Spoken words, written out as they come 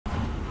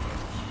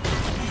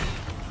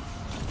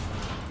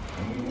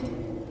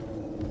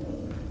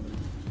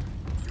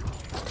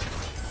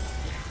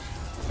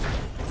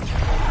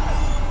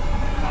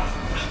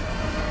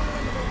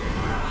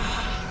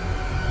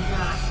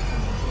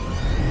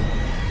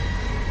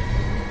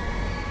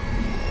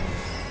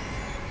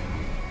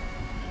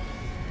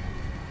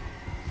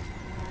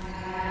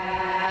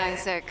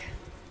Isaac.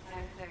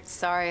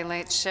 Sorry,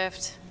 late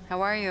shift.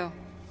 How are you?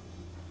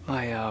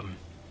 My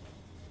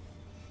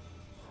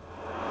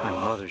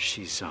mother,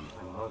 she's,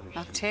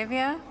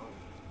 Octavia?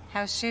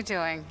 How's she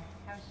doing?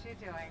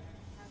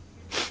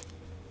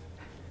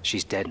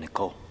 She's dead,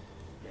 Nicole.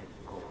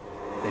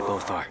 They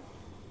both are.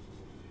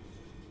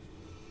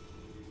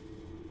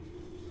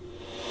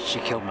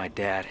 She killed my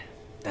dad,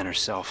 then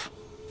herself.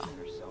 Oh.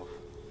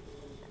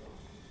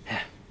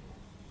 Yeah.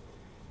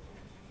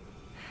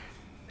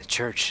 The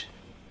church.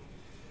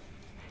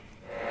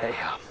 They,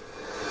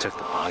 took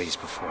the bodies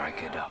before I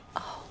could,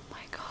 Oh, my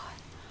God.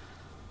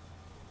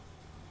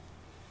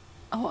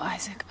 Oh,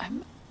 Isaac,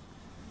 I'm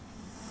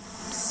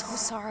so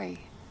sorry.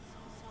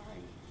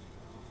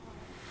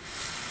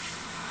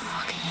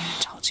 Walking in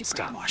and told you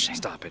brainwashing.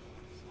 Stop it.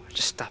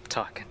 Just stop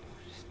talking.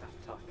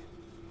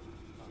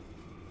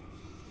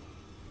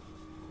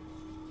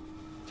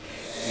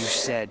 You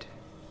said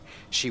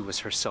she was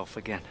herself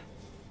again.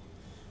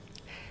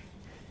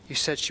 You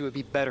said she would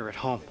be better at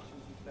home.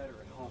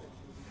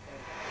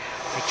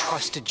 I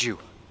trusted you.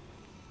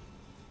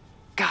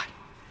 God.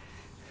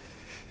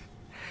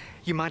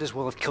 You might as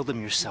well have killed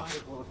him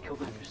yourself.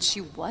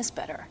 She was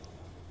better.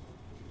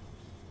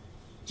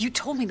 You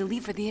told me to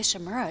leave for the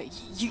Ishimura.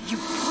 You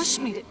pushed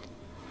me to...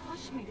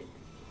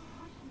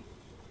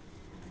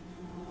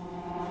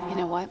 You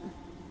know what?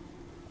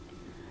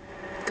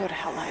 Go to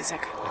hell,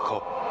 Isaac.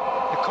 Nicole.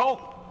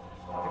 Nicole!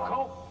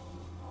 Nicole!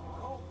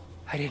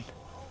 I didn't.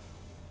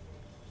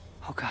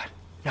 Oh, God.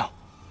 No.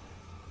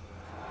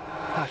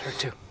 Not her,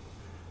 too.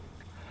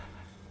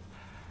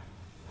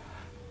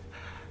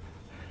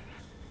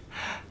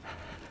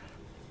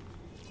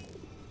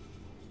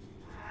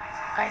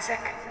 Isaac.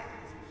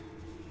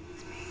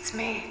 It's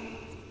me.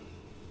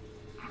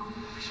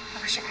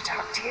 I wish I could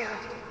talk to you.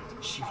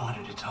 She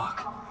wanted to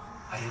talk.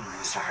 I didn't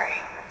listen. Sorry.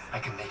 I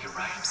can make it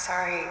right. I'm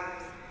sorry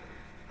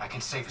I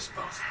can save us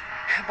both.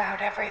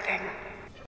 about everything.